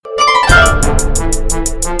You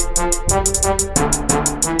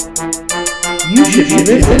should be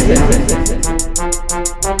listening.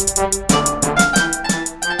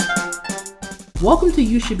 Welcome to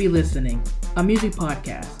You Should Be Listening, a music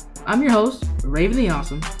podcast. I'm your host, Raven the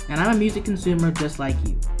Awesome, and I'm a music consumer just like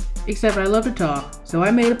you. Except I love to talk, so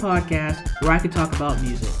I made a podcast where I could talk about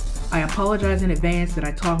music. I apologize in advance that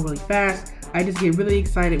I talk really fast. I just get really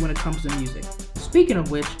excited when it comes to music. Speaking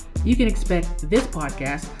of which, you can expect this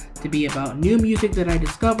podcast to be about new music that I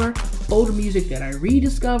discover, older music that I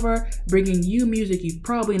rediscover, bringing you music you've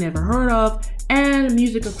probably never heard of, and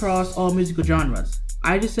music across all musical genres.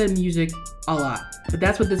 I just said music a lot, but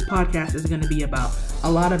that's what this podcast is going to be about,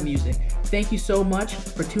 a lot of music. Thank you so much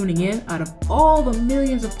for tuning in. Out of all the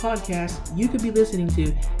millions of podcasts you could be listening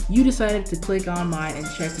to, you decided to click on mine and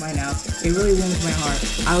check mine out. It really warms my heart.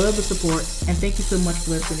 I love the support, and thank you so much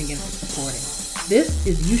for listening and for supporting. This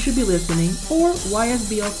is You Should Be Listening, or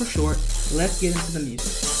YSBL for short. Let's get into the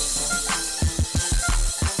music.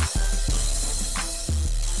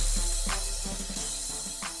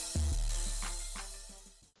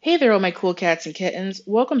 Hey there, all my cool cats and kittens.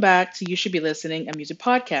 Welcome back to You Should Be Listening, a music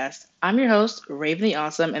podcast. I'm your host, Raven the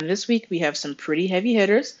Awesome, and this week we have some pretty heavy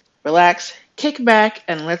hitters. Relax, kick back,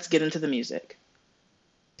 and let's get into the music.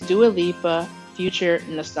 Dua Lipa, Future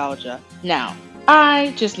Nostalgia. Now,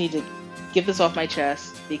 I just need to get this off my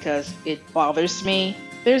chest because it bothers me.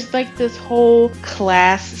 There's like this whole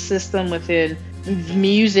class system within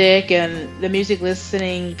music and the music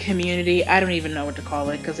listening community. I don't even know what to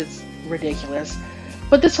call it because it's ridiculous.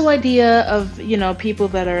 But this whole idea of, people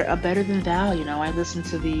that are better than thou, I listen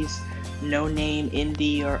to these no-name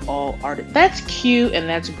indie or all artists. That's cute and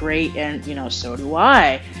that's great, and, so do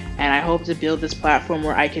I. And I hope to build this platform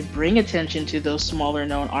where I can bring attention to those smaller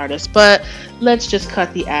known artists. But let's just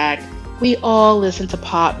cut the act. We all listen to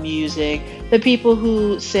pop music. The people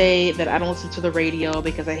who say that I don't listen to the radio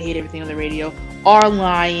because I hate everything on the radio are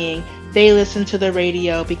lying. They listen to the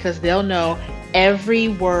radio because they'll know every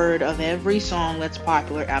word of every song that's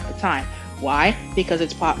popular at the time. Why? Because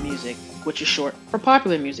it's pop music, which is short for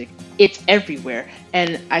popular music. It's everywhere.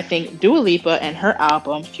 And I think Dua Lipa and her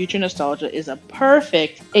album, Future Nostalgia, is a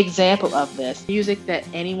perfect example of this. Music that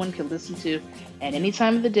anyone can listen to at any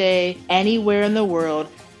time of the day, anywhere in the world.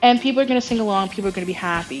 And people are going to sing along, people are going to be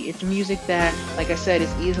happy. It's music that, like I said,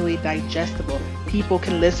 is easily digestible. People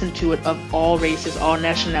can listen to it of all races, all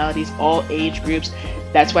nationalities, all age groups.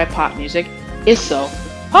 That's why pop music is so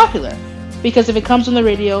popular. Because if it comes on the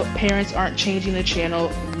radio, parents aren't changing the channel.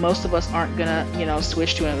 Most of us aren't gonna,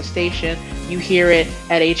 switch to another station. You hear it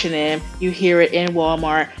at H&M, you hear it in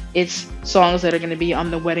Walmart. It's songs that are gonna be on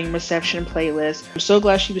the wedding reception playlist. I'm so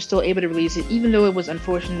glad she was still able to release it, even though it was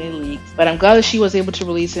unfortunately leaked. But I'm glad that she was able to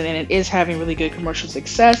release it, and it is having really good commercial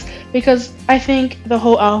success, because I think the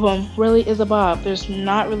whole album really is a bop. There's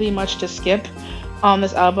not really much to skip on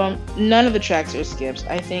this album. None of the tracks are skips.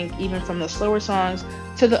 I think even from the slower songs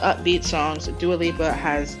to the upbeat songs, Dua Lipa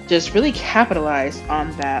has just really capitalized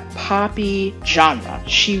on that poppy genre.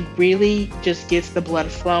 She really just gets the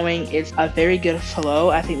blood flowing. It's a very good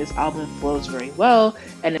flow. I think this album flows very well,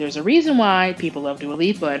 and there's a reason why people love Dua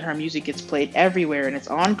Lipa, and her music gets played everywhere, and it's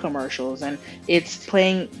on commercials, and it's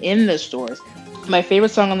playing in the stores. My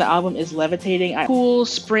favorite song on the album is Levitating. Cool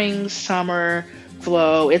spring, summer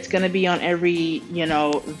flow. It's going to be on every,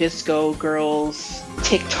 Visco girls,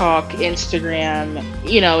 TikTok, Instagram.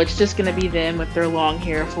 It's just going to be them with their long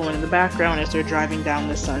hair flowing in the background as they're driving down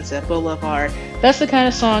the Sunset Boulevard. That's the kind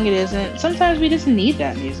of song it is, and sometimes we just need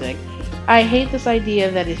that music. I hate this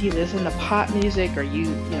idea that if you listen to pop music or you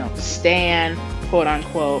stan, quote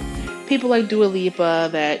unquote, people like Dua Lipa,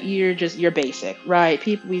 that you're basic, right?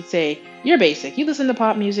 People, we say, you're basic. You listen to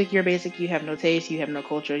pop music, you're basic, you have no taste, you have no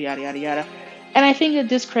culture, yada, yada, yada. And I think it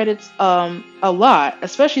discredits a lot,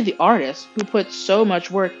 especially the artists who put so much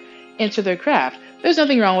work into their craft. There's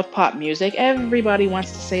nothing wrong with pop music. Everybody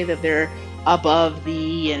wants to say that they're above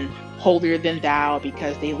thee and holier than thou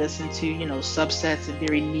because they listen to, subsets and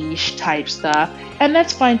very niche type stuff. And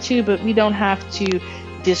that's fine too, but we don't have to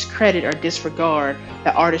discredit or disregard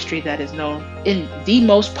the artistry that is known in the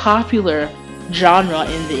most popular genre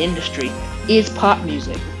in the industry is pop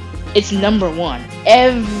music. It's number one.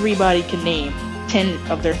 Everybody can name 10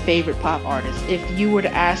 of their favorite pop artists. If you were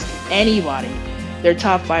to ask anybody their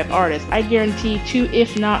top 5 artists, I guarantee 2,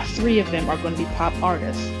 if not 3 of them are going to be pop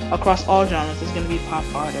artists. Across all genres, there's going to be pop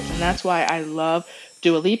artists. And that's why I love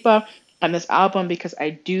Dua Lipa. on this album because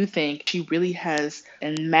I do think she really has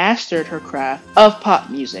and mastered her craft of pop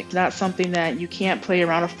music. Not something that you can't play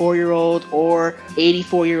around a 4-year-old or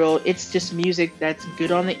 84-year-old. It's just music that's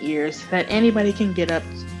good on the ears that anybody can get up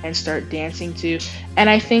and start dancing to. And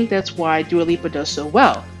I think that's why Dua Lipa does so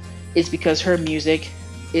well. It's because her music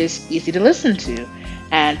is easy to listen to.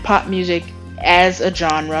 And pop music as a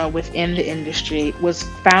genre within the industry was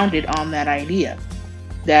founded on that idea.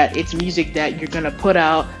 That it's music that you're going to put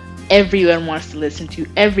out, everyone wants to listen to,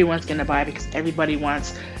 everyone's going to buy because everybody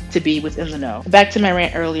wants to be within the know. Back to my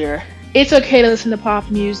rant earlier, it's okay to listen to pop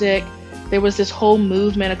music. There was this whole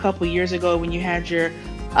movement a couple years ago when you had your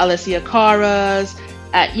Alessia Caras,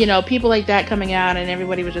 people like that coming out, and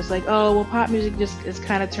everybody was just like, oh, well, pop music just is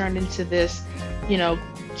kind of turned into this,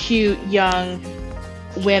 cute young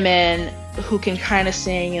women who can kind of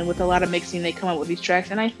sing, and with a lot of mixing they come up with these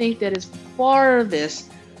tracks. And I think that is farthest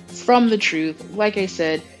from the truth. Like I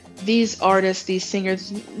said, these artists, these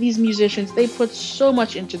singers, these musicians, they put so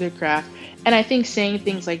much into their craft. And I think saying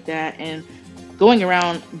things like that and going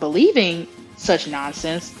around believing such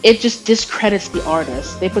nonsense, it just discredits the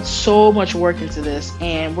artists. They put so much work into this,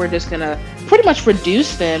 and we're just gonna pretty much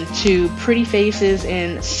reduce them to pretty faces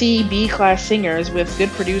and B class singers with good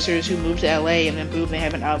producers who move to LA and then boom, they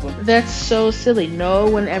have an album. That's so silly. No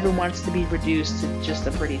one ever wants to be reduced to just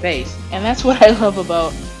a pretty face. And that's what I love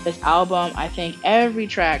about this album. I think every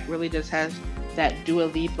track really just has that Dua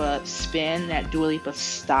Lipa spin, that Dua Lipa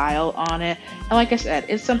style on it. And like I said,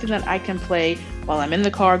 it's something that I can play while I'm in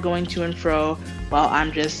the car going to and fro, while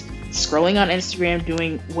I'm just scrolling on Instagram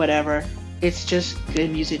doing whatever. It's just good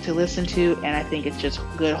music to listen to, and I think it's just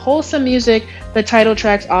good, wholesome music. The title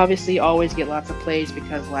tracks obviously always get lots of plays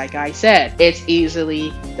because, like I said, it's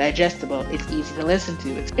easily digestible. It's easy to listen to.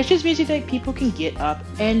 It's just music that people can get up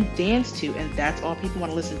and dance to, and that's all people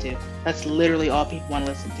want to listen to. That's literally all people want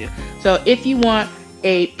to listen to. So if you want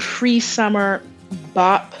a pre-summer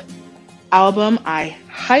bop album, I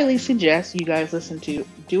highly suggest you guys listen to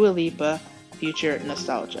Dua Lipa, Future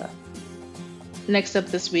Nostalgia. Next up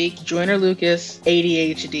this week, Joyner Lucas,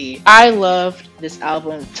 ADHD. I loved this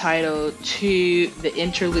album title, to the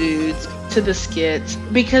interludes, to the skits,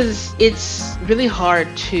 because it's really hard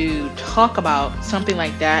to talk about something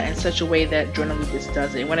like that in such a way that Joyner Lucas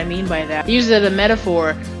does it. What I mean by that, he uses it as a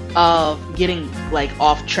metaphor of getting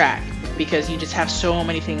off track because you just have so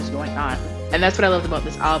many things going on. And that's what I loved about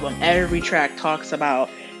this album. Every track talks about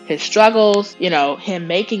his struggles, him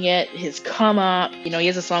making it, his come up. He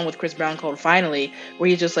has a song with Chris Brown called Finally, where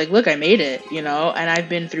he's just like, look, I made it, and I've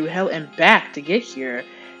been through hell and back to get here.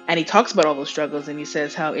 And he talks about all those struggles, and he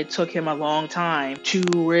says how it took him a long time to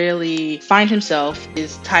really find himself.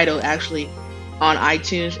 His title actually on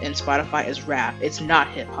iTunes and Spotify is rap. It's not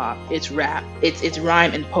hip hop, it's rap. It's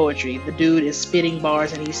rhyme and poetry. The dude is spitting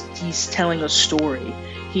bars and he's telling a story.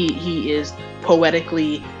 He is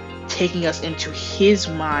poetically taking us into his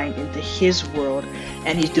mind, into his world,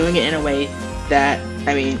 and he's doing it in a way that,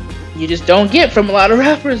 you just don't get from a lot of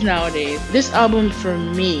rappers nowadays. This album, for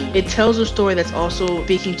me, it tells a story that's also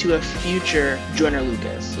speaking to a future Joyner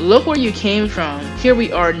Lucas. Look where you came from, here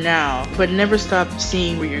we are now, but never stop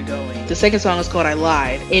seeing where you're going. The second song is called I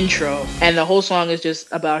Lied, intro, and the whole song is just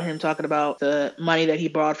about him talking about the money that he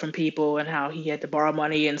borrowed from people and how he had to borrow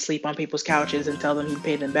money and sleep on people's couches and tell them he'd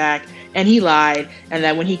pay them back, and he lied, and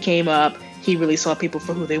that when he came up, he really saw people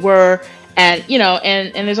for who they were, and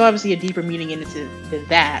and there's obviously a deeper meaning into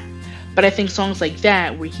that. But I think songs like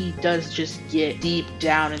that, where he does just get deep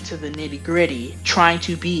down into the nitty gritty, trying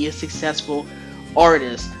to be a successful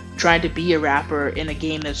artist, trying to be a rapper in a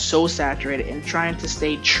game that's so saturated, and trying to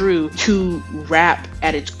stay true to rap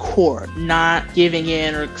at its core, not giving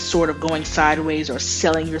in or sort of going sideways or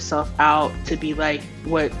selling yourself out to be like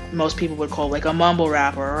what most people would call a mumble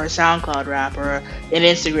rapper or a SoundCloud rapper or an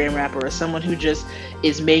Instagram rapper, or someone who just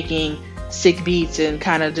is making sick beats and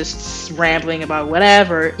kind of just rambling about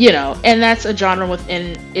whatever, and that's a genre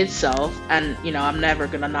within itself. And I'm never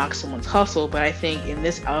gonna knock someone's hustle, but I think in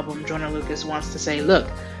this album, Joyner Lucas wants to say, look,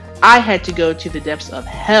 I had to go to the depths of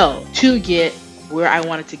hell to get where I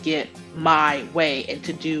wanted to get my way and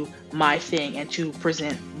to do my thing and to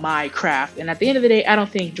present my craft. And at the end of the day, I don't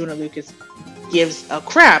think Joyner Lucas gives a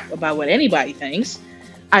crap about what anybody thinks.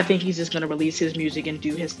 I think he's just going to release his music and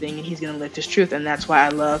do his thing, and he's going to live his truth. And that's why I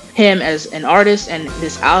love him as an artist and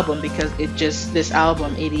this album, because this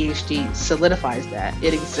album, ADHD, solidifies that.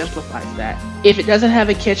 It exemplifies that. If it doesn't have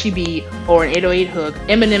a catchy beat or an 808 hook,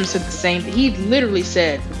 Eminem said the same thing. He literally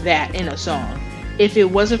said that in a song. If it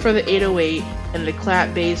wasn't for the 808 and the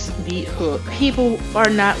clap bass beat hook, people are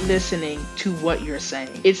not listening to what you're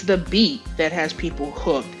saying. It's the beat that has people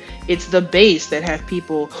hooked. It's the bass that have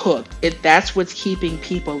people hooked. That's what's keeping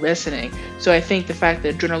people listening. So I think the fact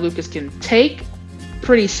that Joyner Lucas can take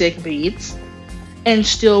pretty sick beats and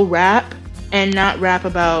still rap, and not rap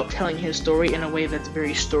about telling his story in a way that's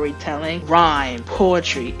very storytelling, rhyme,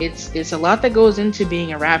 poetry. It's a lot that goes into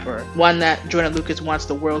being a rapper. One that Joyner Lucas wants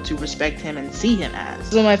the world to respect him and see him as.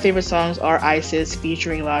 Some of my favorite songs are ISIS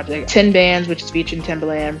featuring Logic, 10 Bands, which is featuring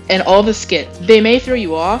Timbaland, and all the skits. They may throw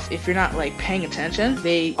you off if you're not like paying attention.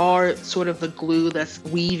 They are sort of the glue that's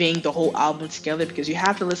weaving the whole album together, because you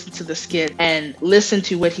have to listen to the skit and listen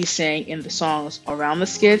to what he's saying in the songs around the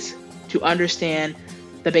skits to understand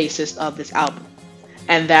the basis of this album.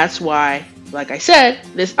 And that's why, like I said,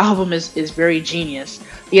 this album is very genius.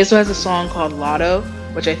 He also has a song called Lotto,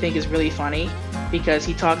 which I think is really funny, because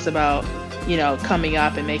he talks about, coming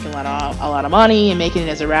up and making a lot of money and making it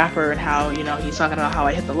as a rapper, and how, he's talking about how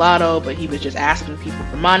I hit the lotto, but he was just asking people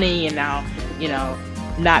for money, and now,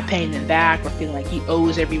 not paying them back, or feeling like he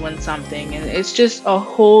owes everyone something. And it's just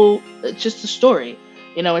it's just a story.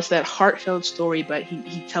 It's that heartfelt story, but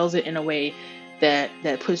he tells it in a way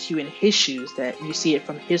that puts you in his shoes, that you see it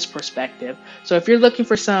from his perspective. So if you're looking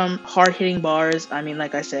for some hard-hitting bars, I mean,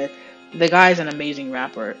 like I said, the guy's an amazing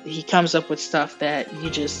rapper. He comes up with stuff that you're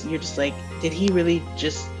just like, did he really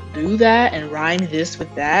just do that and rhyme this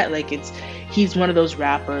with that? Like, he's one of those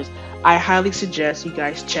rappers. I highly suggest you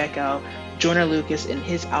guys check out Joyner Lucas and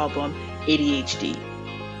his album ADHD.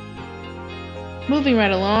 Moving right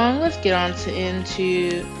along, let's get on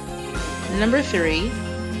into number 3,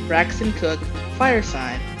 Braxton Cook, Fire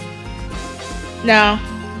Sign. Now,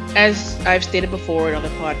 as I've stated before in other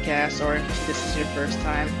podcasts, or if this is your first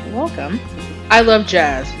time, welcome. I love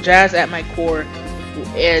jazz. Jazz at my core,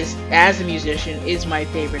 as a musician, is my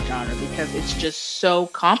favorite genre, because it's just so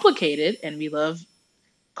complicated, and we love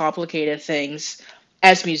complicated things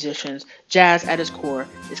as musicians. Jazz at its core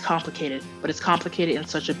is complicated, but it's complicated in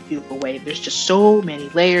such a beautiful way. There's just so many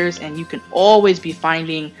layers, and you can always be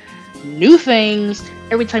finding new things.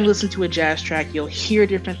 Every time you listen to a jazz track, you'll hear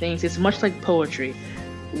different things. It's much like poetry,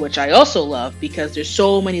 which I also love, because there's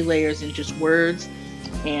so many layers in just words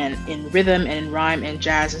and in rhythm and in rhyme, and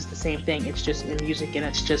jazz is the same thing. It's just in music, and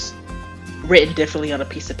it's just written differently on a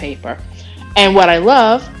piece of paper. And what I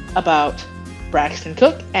love about Braxton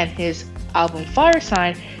Cook and his album Fire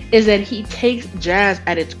Sign is that he takes jazz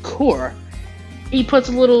at its core, he puts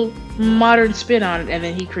a little modern spin on it, and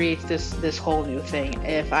then he creates this whole new thing.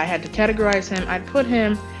 If I had to categorize him, I'd put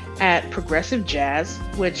him at progressive jazz,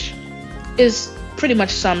 which is pretty much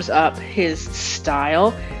sums up his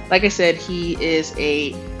style. Like I said, he is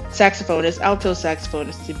a saxophonist, alto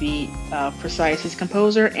saxophonist to be precise. He's a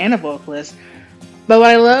composer and a vocalist. But what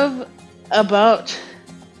I love about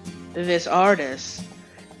this artist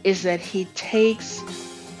is that he takes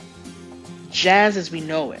jazz as we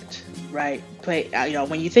know it, right?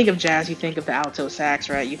 When you think of jazz, you think of the alto sax,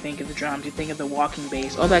 right? You think of the drums, you think of the walking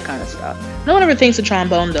bass, all that kind of stuff. No one ever thinks of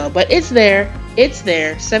trombone though, but it's there.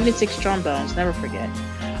 76 trombones, never forget.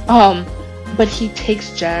 But he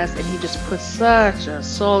takes jazz and he just puts such a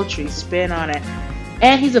sultry spin on it.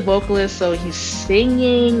 And he's a vocalist, so he's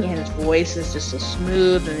singing and his voice is just so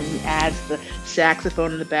smooth, and then he adds the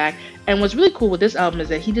saxophone in the back. And what's really cool with this album is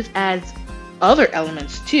that he just adds other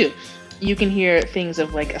elements too. You can hear things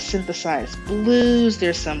of like a synthesized blues,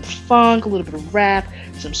 there's some funk, a little bit of rap,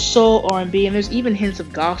 some soul, R&B, and there's even hints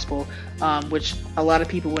of gospel, which a lot of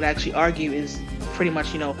people would actually argue is pretty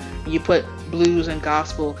much, when you put blues and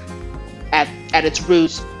gospel at its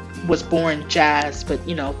roots was born jazz. But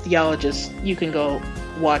theologists, you can go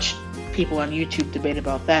watch people on YouTube debate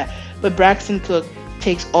about that. But Braxton Cook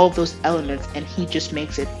takes all of those elements and he just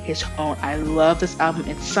makes it his own. I love this album.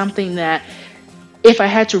 It's something that, if I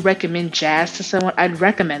had to recommend jazz to someone, I'd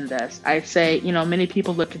recommend this. I'd say, many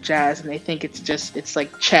people look at jazz and they think it's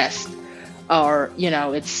like chess, or,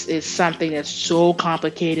 it's something that's so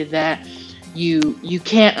complicated that you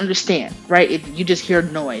can't understand, right? You just hear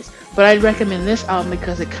noise. But I'd recommend this album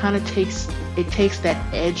because it kind of takes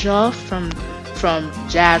that edge off from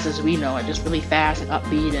jazz as we know it, just really fast and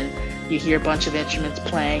upbeat, and you hear a bunch of instruments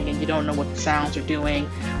playing and you don't know what the sounds are doing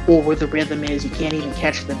or where the rhythm is. You can't even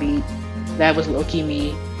catch the beat. That was low-key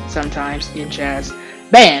me sometimes in jazz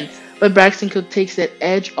band. But Braxton Cook takes that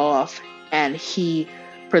edge off and he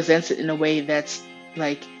presents it in a way that's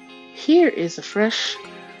like, here is a fresh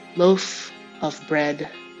loaf of bread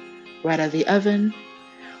right out of the oven,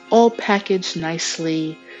 all packaged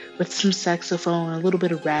nicely with some saxophone, a little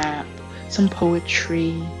bit of rap, some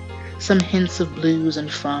poetry, some hints of blues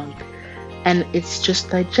and funk, and it's just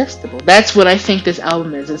digestible. That's what I think this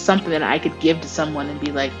album is. It's something that I could give to someone and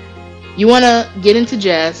be like, you want to get into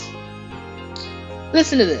jazz,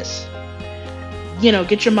 Listen to this.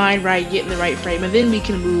 Get your mind right, get in the right frame, and then we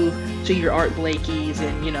can move to your Art Blakey's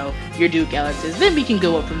and, your Duke Ellis's. Then we can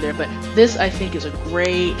go up from there. But this, I think, is a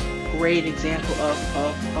great, great example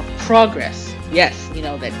of progress. Yes,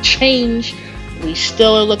 that change we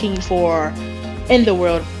still are looking for in the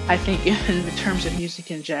world. I think in the terms of music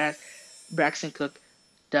and jazz, Braxton Cook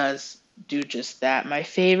does do just that. My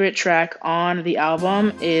favorite track on the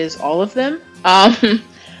album is all of them.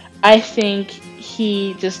 I think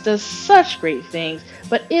he just does such great things.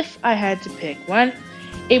 But if I had to pick one,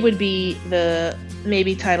 it would be the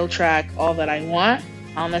maybe title track, All That I Want,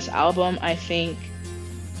 on this album. I think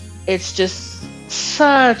it's just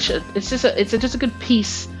it's just a good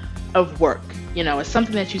piece of work. It's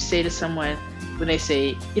something that you say to someone when they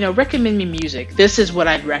say, recommend me music. This is what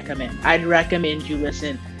I'd recommend. I'd recommend you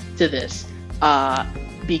listen to this.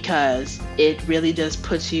 Because it really does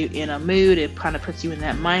put you in a mood. It kind of puts you in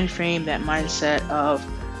that mind frame, that mindset of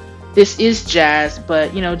this is jazz,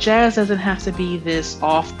 but jazz doesn't have to be this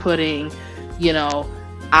off-putting,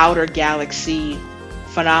 outer galaxy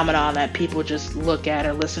phenomenon that people just look at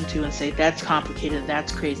or listen to and say, that's complicated,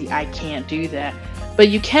 that's crazy, I can't do that. But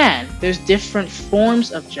you can. There's different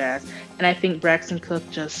forms of jazz, and I think Braxton Cook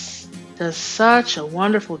just does such a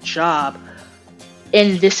wonderful job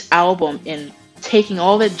in this album in taking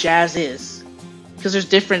all that jazz is, because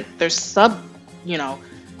there's sub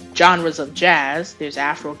genres of jazz. There's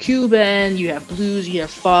Afro-Cuban, you have blues, you have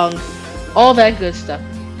funk, all that good stuff,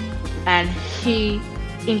 and he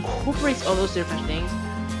incorporates all those different things.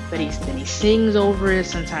 But then he sings over it.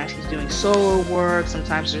 Sometimes he's doing solo work.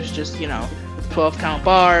 Sometimes there's just 12 count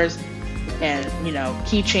bars and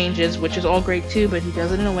key changes, which is all great too. But he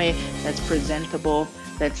does it in a way that's presentable,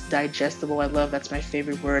 that's digestible. That's my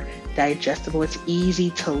favorite word, digestible. It's easy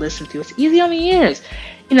to listen to. It's easy on the ears.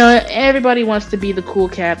 Everybody wants to be the cool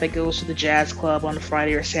cat that goes to the jazz club on a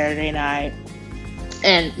Friday or Saturday night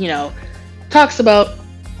and, talks about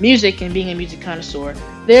music and being a music connoisseur.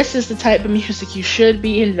 This is the type of music you should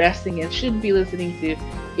be investing in, should be listening to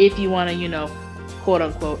if you want to, quote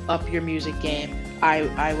unquote, up your music game.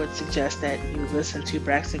 I would suggest that you listen to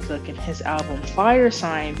Braxton Cook and his album Fire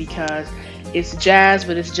Sign, because it's jazz,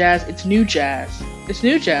 but it's new jazz. It's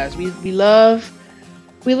new jazz. We love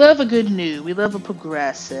a good new. We love a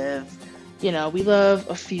progressive. We love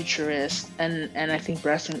a futurist, and I think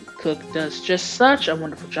Braxton Cook does just such a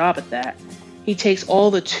wonderful job at that. He takes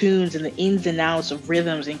all the tunes and the ins and outs of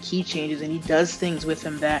rhythms and key changes, and he does things with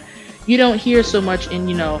them that you don't hear so much in,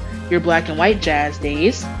 your black and white jazz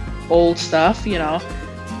days, old stuff,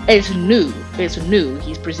 It's new. It's new.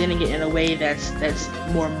 He's presenting it in a way that's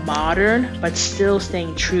more modern, but still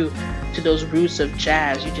staying true to those roots of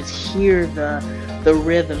jazz. You just hear the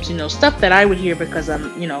rhythms, stuff that I would hear because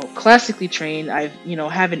I'm, classically trained. I've,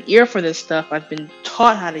 have an ear for this stuff. I've been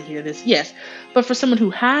taught how to hear this, yes. But for someone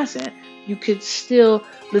who hasn't, you could still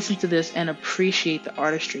listen to this and appreciate the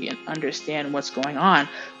artistry and understand what's going on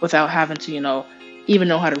without having to, even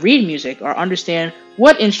know how to read music or understand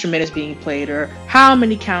what instrument is being played or how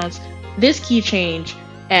many counts this key change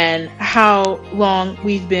and how long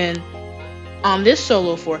we've been on this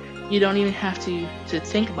solo for. You don't even have to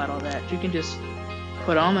think about all that. You can just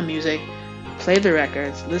put on the music, play the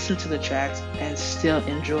records, listen to the tracks, and still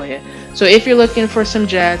enjoy it. So if you're looking for some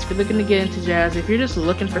jazz, if you're looking to get into jazz, if you're just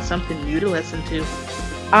looking for something new to listen to,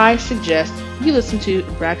 I suggest you listen to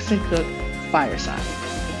Braxton Cook, Fire Sign.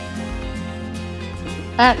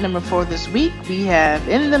 At number 4 this week, we have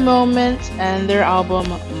In the Moment and their album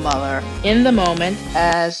Muller. In the Moment,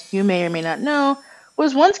 as you may or may not know,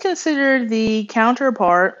 was once considered the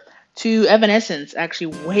counterpart to Evanescence,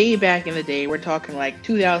 actually way back in the day. We're talking like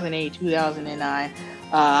 2008, 2009.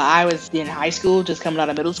 I was in high school, just coming out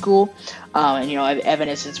of middle school, and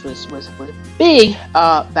Evanescence was big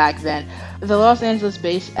back then. The Los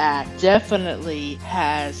Angeles-based act definitely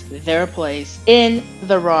has their place in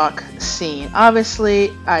the rock scene.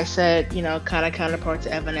 Obviously, I said, kind of counterpart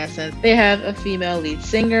to Evanescence. They have a female lead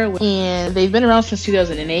singer, and they've been around since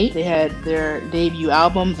 2008. They had their debut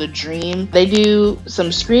album, The Dream. They do some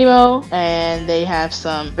screamo, and they have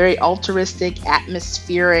some very altruistic,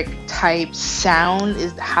 atmospheric type sound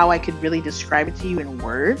is how I could really describe it to you in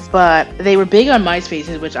words. But they were big on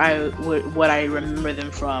MySpace, which what I remember them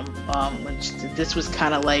from. This was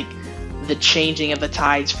kind of like the changing of the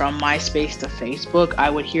tides from MySpace to Facebook, I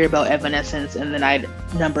would hear about Evanescence, and then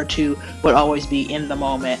number two would always be In the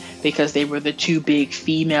Moment, because they were the two big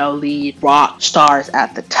female lead rock stars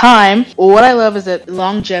at the time. What I love is that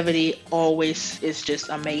longevity always is just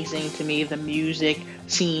amazing to me. The music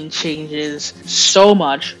scene changes so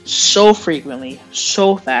much, so frequently,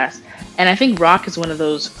 so fast. And I think rock is one of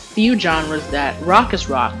those few genres that rock is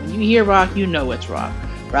rock. When you hear rock, you know it's rock,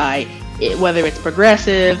 right? Whether it's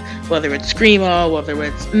progressive, whether it's screamo, whether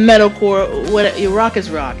it's metalcore, rock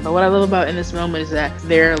is rock. But what I love about In This Moment is that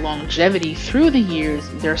their longevity through the years,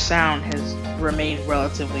 their sound has remained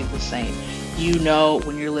relatively the same. You know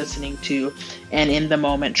when you're listening to an In the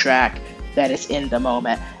Moment track that it's in the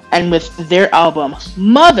moment. And with their album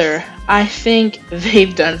Mother, I think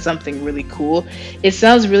they've done something really cool. It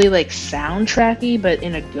sounds really like soundtracky, but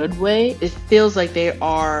in a good way. It feels like they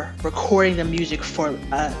are recording the music for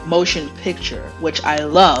a motion picture, which I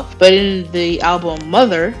love. But in the album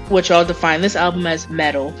Mother, which I'll define this album as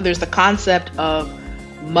metal, there's the concept of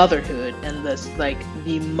motherhood and this, like,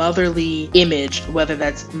 the motherly image, whether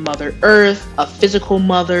that's Mother Earth, a physical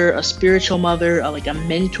mother, a spiritual mother, like a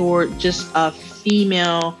mentor, just a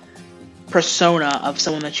female persona of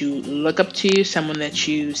someone that you look up to, someone that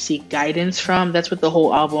you seek guidance from. That's what the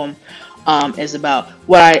whole album is about.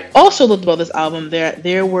 What I also loved about this album,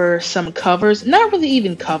 there were some covers, not really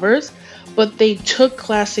even covers, but they took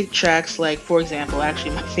classic tracks, like, for example,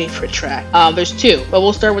 actually my favorite track. There's two, but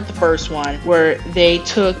we'll start with the first one, where they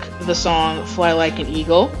took the song Fly Like an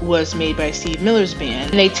Eagle, was made by Steve Miller's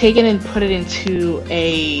band, and they take it and put it into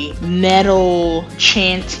a metal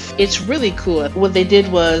chant. It's really cool. What they did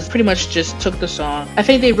was pretty much just took the song. I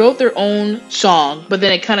think they wrote their own song, but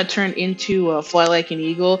then it kind of turned into Fly Like an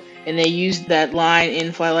Eagle, and they used that line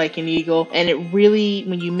in Fly Like an Eagle, and it really,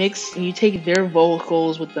 when you take their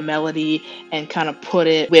vocals with the melody and kind of put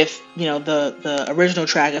it with, the original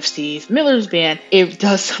track of Steve Miller's band, it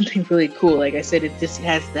does something really cool. Like I said, it just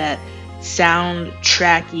has that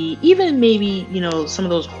soundtracky, even maybe, some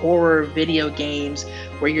of those horror video games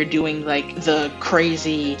where you're doing like the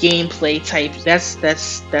crazy gameplay type.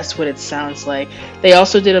 That's what it sounds like. They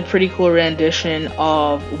also did a pretty cool rendition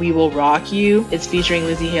of We Will Rock You. It's featuring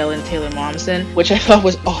Lizzie Hale and Taylor Momsen, which I thought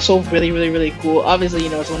was also really, really, really cool. Obviously,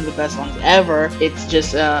 it's one of the best songs ever. It's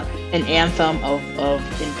just an anthem of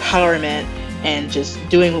empowerment and just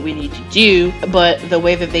doing what we need to do. But the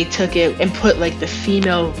way that they took it and put like the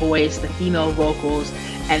female voice, the female vocals,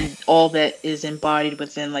 and all that is embodied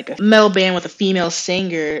within like a metal band with a female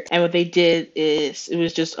singer. And what they did is, it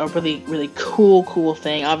was just a really, really cool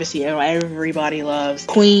thing. Obviously, everybody loves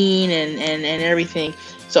Queen and everything.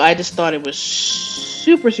 So I just thought it was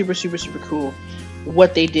super, super, super, super cool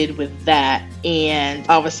what they did with that. And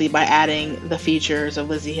obviously by adding the features of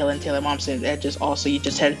Lizzie Hill and Taylor Momsen, you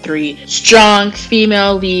just had three strong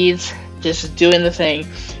female leads just doing the thing,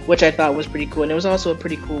 which I thought was pretty cool. And it was also a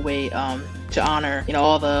pretty cool way to honor,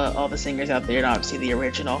 all the singers out there, and obviously the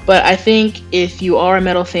original. But I think if you are a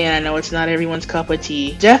metal fan, I know it's not everyone's cup of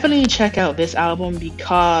tea, definitely check out this album,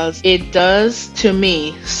 because it does, to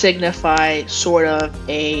me, signify sort of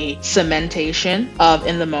a cementation of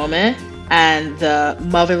In the Moment, and the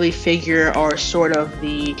motherly figure, or sort of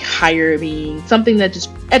the higher being, something that just,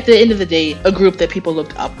 at the end of the day, a group that people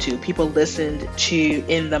looked up to. People listened to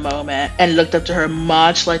In the Moment and looked up to her,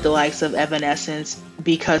 much like the likes of Evanescence,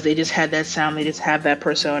 because they just had that sound, they just have that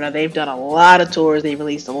persona. They've done a lot of tours, they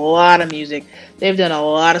released a lot of music, they've done a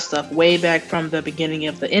lot of stuff way back from the beginning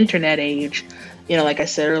of the internet age. Like I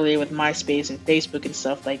said earlier, with MySpace and Facebook and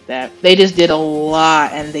stuff like that. They just did a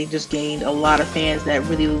lot, and they just gained a lot of fans that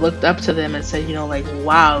really looked up to them and said,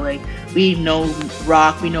 wow, like, we know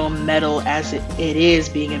rock, we know metal as it is,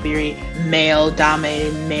 being a very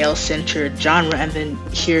male-dominated, male-centered genre. And then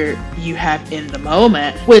here you have In the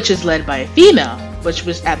Moment, which is led by a female, which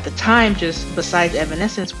was at the time, just besides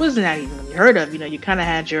Evanescence, was not even really heard of. You kind of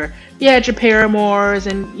had your Paramours,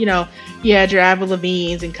 and you had your Avril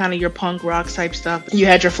Lavigne's and kind of your punk rock type stuff. You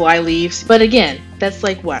had your Flyleafs. But again, that's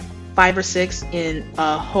like what, 5 or 6 in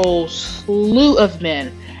a whole slew of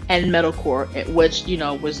men. And metalcore, which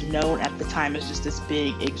was known at the time as just this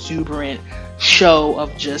big exuberant show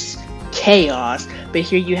of just chaos. But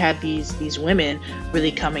here you have these women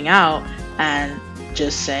really coming out and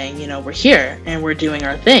just saying, we're here and we're doing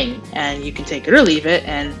our thing, and you can take it or leave it.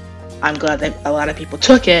 And I'm glad that a lot of people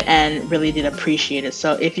took it and really did appreciate it.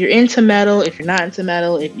 So if you're into metal, if you're not into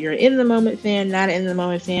metal, if you're In the Moment fan, not an In the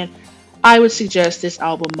Moment fan, I would suggest this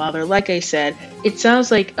album, Mother. Like I said, it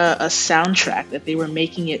sounds like a soundtrack that they were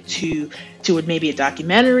making it to maybe a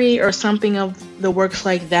documentary or something of the works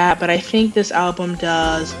like that. But I think this album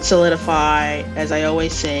does solidify, as I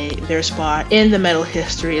always say, their spot in the metal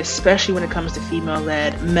history, especially when it comes to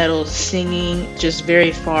female-led metal singing. Just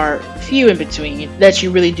very few in between that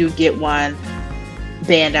you really do get one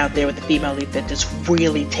band out there with a female lead that just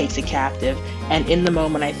really takes it captive. And In the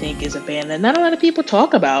Moment, I think, is a band that not a lot of people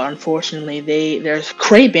talk about, unfortunately. They're a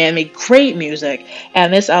great band, make great music.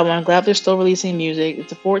 And this album, I'm glad they're still releasing music.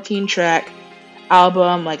 It's a 14-track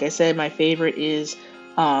album. Like I said, my favorite is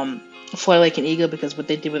Fly Like an Eagle, because what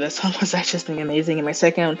they did with that song was actually amazing. And my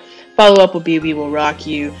second follow-up will be We Will Rock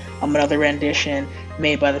You, another rendition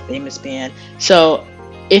made by the famous band. So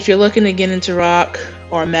if you're looking to get into rock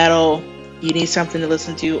or metal, you need something to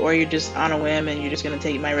listen to, or you're just on a whim and you're just going to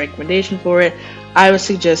take my recommendation for it, I would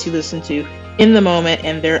suggest you listen to In the Moment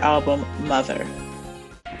and their album Mother.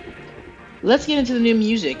 Let's get into the new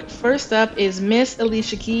music. First up is Miss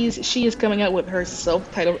Alicia Keys. She is coming out with her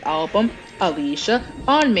self-titled album, Alicia,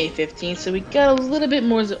 on May 15th, so we got a little bit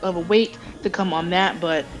more of a wait to come on that,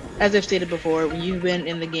 but as I've stated before, when you've been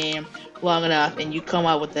in the game long enough and you come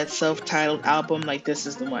out with that self-titled album, like, this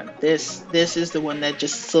is the one. This is the one that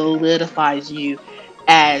just solidifies you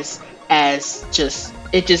as just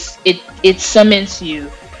it cements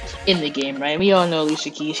you in the game, right? We all know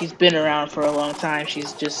Alicia Keys. She's been around for a long time.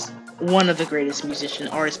 She's just one of the greatest musicians,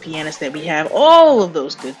 artists, pianists that we have. All of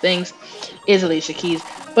those good things is Alicia Keys.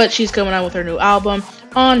 But she's coming out with her new album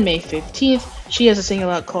on May 15th. She has a single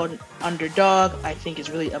out called Underdog. I think it's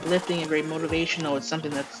really uplifting and very motivational. It's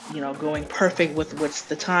something that's, going perfect with what's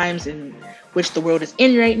the times in which the world is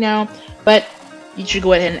in right now. But you should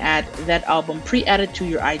go ahead and add that album pre-added to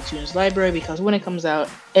your iTunes library, because when it comes out,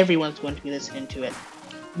 everyone's going to be listening to it.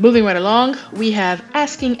 Moving right along, we have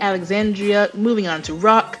Asking Alexandria, moving on to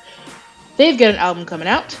rock. They've got an album coming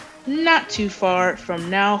out not too far from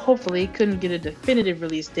now. Hopefully, couldn't get a definitive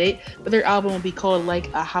release date, but their album will be called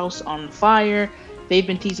Like a House on Fire. They've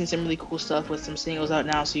been teasing some really cool stuff with some singles out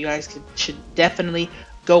now, so you guys should definitely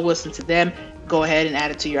go listen to them. Go ahead and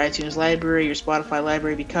add it to your iTunes library, your Spotify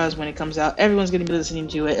library, because when it comes out, everyone's going to be listening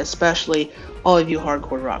to it, especially all of you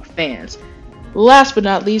hardcore rock fans. Last but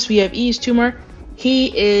not least, we have East Tumor.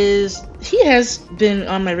 He has been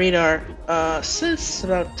on my radar since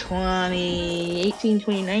about 2018,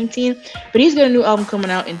 2019, but he's got a new album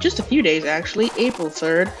coming out in just a few days, actually, April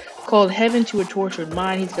 3rd, called Heaven to a Tortured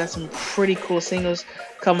Mind. He's got some pretty cool singles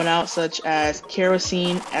coming out, such as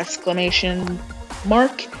Kerosene!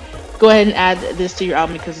 Go ahead and add this to your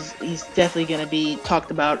album, because he's definitely going to be talked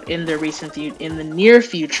about in the near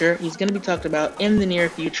future. He's going to be talked about in the near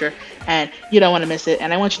future, and you don't want to miss it.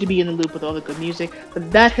 And I want you to be in the loop with all the good music.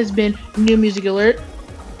 But that has been New Music Alert.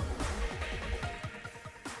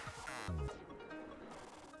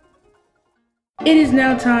 It is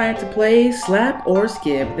now time to play Slap or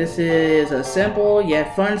Skip. This is a simple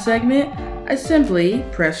yet fun segment. I simply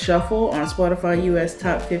press shuffle on Spotify US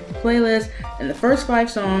Top 50 playlist, and the first 5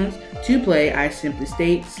 songs to play, I simply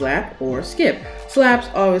state slap or skip. Slaps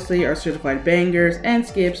obviously are certified bangers, and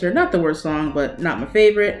skips are not the worst song, but not my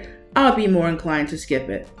favorite. I'll be more inclined to skip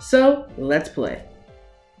it. So, let's play.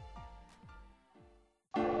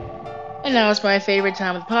 And now it's my favorite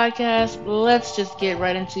time of the podcast. Let's just get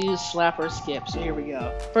right into slap or skip. So here we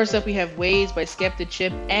go. First up, we have Ways by Skepta,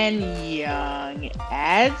 Chip, and Young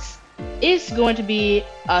Ads. It's going to be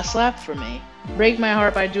a slap for me. Break My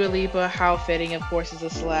Heart by Dua Lipa, How Fitting, of course, is a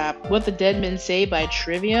slap. What the Dead Men Say by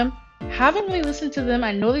Trivium. Haven't really listened to them.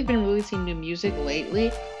 I know they've been releasing new music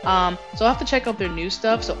lately. So I'll have to check out their new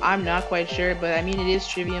stuff, so I'm not quite sure. But I mean, it is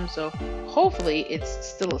Trivium, so hopefully it's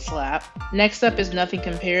still a slap. Next up is Nothing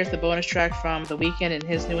Compares, the bonus track from The Weeknd and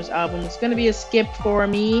his newest album. It's going to be a skip for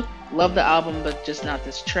me. Love the album, but just not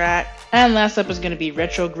this track. And last up is going to be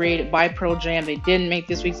Retrograde by Pearl Jam. They didn't make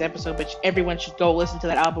this week's episode, but everyone should go listen to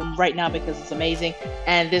that album right now because it's amazing.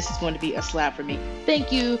 And this is going to be a slap for me.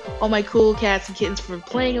 Thank you, all my cool cats and kittens, for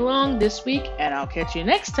playing along this week. And I'll catch you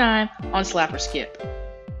next time on Slap or Skip.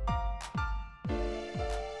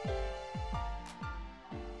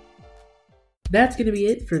 That's going to be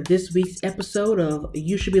it for this week's episode of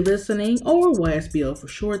You Should Be Listening, or YSBL for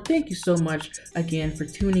short. Thank you so much again for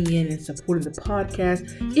tuning in and supporting the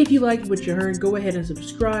podcast. If you liked what you heard, go ahead and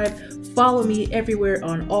subscribe. Follow me everywhere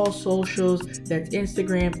on all socials. That's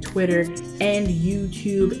Instagram, Twitter, and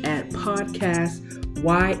YouTube at Podcast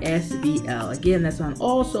YSBL. Again, that's on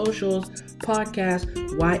all socials, Podcast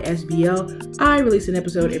YSBL. I release an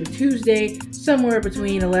episode every Tuesday, somewhere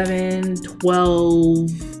between 11,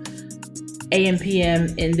 12... a.m.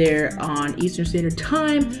 p.m. in there on Eastern Standard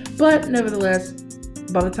Time. But nevertheless,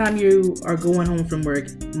 by the time you are going home from work,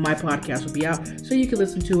 my podcast will be out, so you can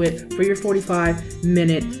listen to it for your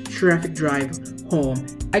 45-minute traffic drive home.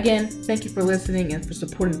 Again, thank you for listening and for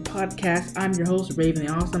supporting the podcast. I'm your host, Raven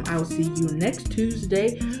the Awesome. I will see you next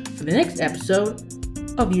Tuesday for the next episode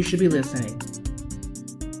of You Should Be Listening.